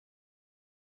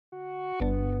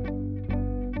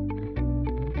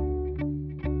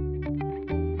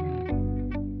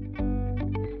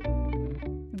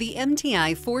The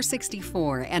MTI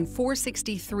 464 and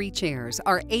 463 chairs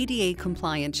are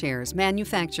ADA-compliant chairs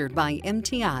manufactured by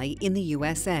MTI in the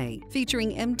USA,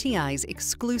 featuring MTI's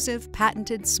exclusive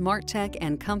patented SmartTech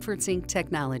and ComfortSync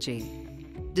technology.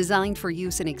 Designed for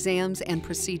use in exams and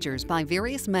procedures by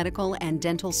various medical and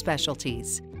dental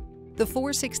specialties. The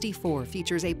 464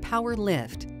 features a power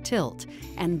lift, tilt,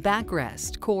 and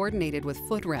backrest coordinated with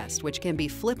footrest, which can be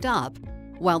flipped up,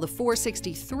 while the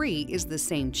 463 is the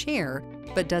same chair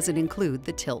but doesn't include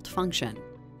the tilt function.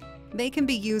 They can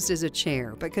be used as a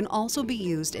chair but can also be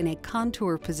used in a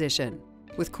contour position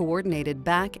with coordinated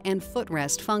back and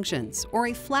footrest functions or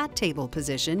a flat table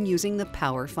position using the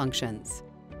power functions.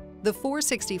 The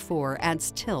 464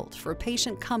 adds tilt for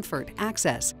patient comfort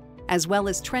access as well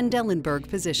as Trendelenburg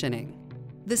positioning.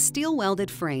 The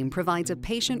steel-welded frame provides a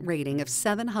patient rating of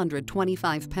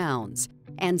 725 pounds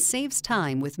and saves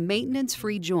time with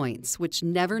maintenance-free joints which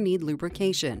never need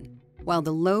lubrication, while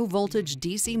the low-voltage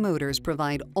DC motors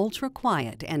provide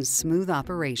ultra-quiet and smooth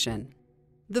operation.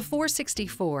 The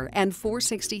 464 and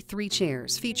 463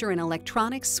 chairs feature an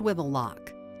electronic swivel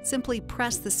lock. Simply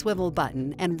press the swivel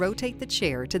button and rotate the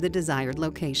chair to the desired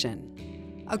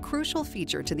location. A crucial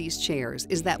feature to these chairs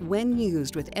is that when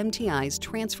used with MTI's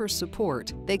transfer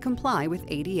support, they comply with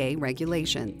ADA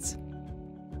regulations.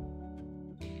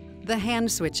 The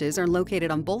hand switches are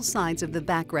located on both sides of the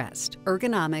backrest,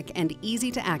 ergonomic and easy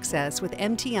to access with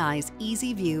MTI's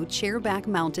Easy View chair back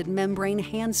mounted membrane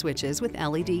hand switches with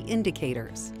LED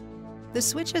indicators. The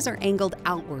switches are angled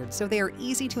outward so they are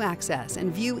easy to access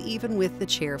and view even with the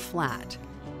chair flat.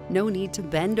 No need to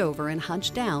bend over and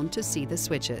hunch down to see the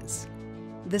switches.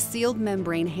 The sealed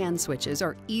membrane hand switches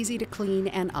are easy to clean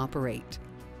and operate.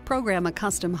 Program a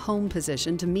custom home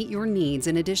position to meet your needs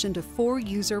in addition to 4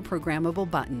 user programmable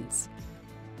buttons.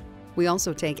 We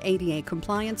also take ADA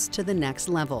compliance to the next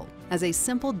level, as a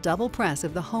simple double press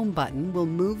of the home button will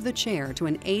move the chair to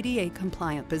an ADA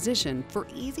compliant position for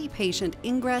easy patient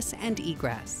ingress and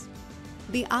egress.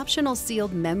 The optional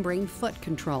sealed membrane foot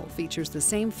control features the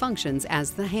same functions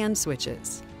as the hand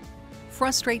switches.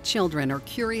 Frustrate children or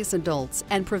curious adults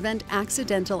and prevent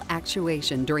accidental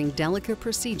actuation during delicate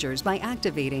procedures by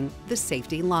activating the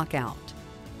safety lockout.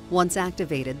 Once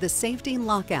activated, the safety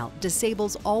lockout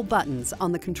disables all buttons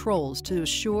on the controls to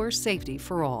assure safety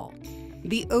for all.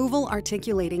 The oval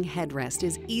articulating headrest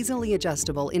is easily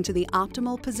adjustable into the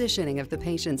optimal positioning of the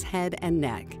patient's head and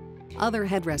neck. Other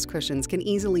headrest cushions can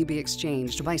easily be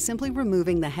exchanged by simply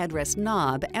removing the headrest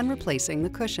knob and replacing the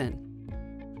cushion.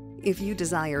 If you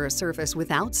desire a surface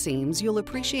without seams, you'll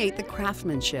appreciate the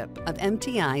craftsmanship of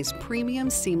MTI's premium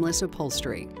seamless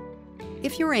upholstery.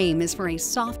 If your aim is for a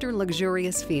softer,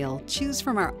 luxurious feel, choose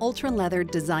from our ultra-leather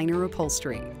designer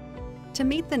upholstery. To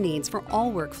meet the needs for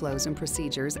all workflows and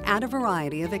procedures, add a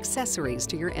variety of accessories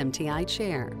to your MTI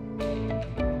chair.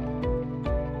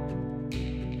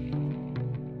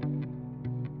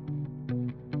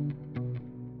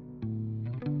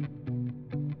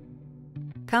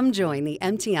 Come join the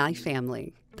MTI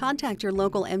family. Contact your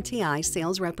local MTI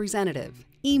sales representative.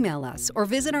 Email us or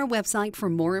visit our website for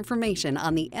more information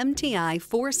on the MTI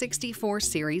 464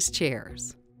 series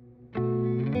chairs.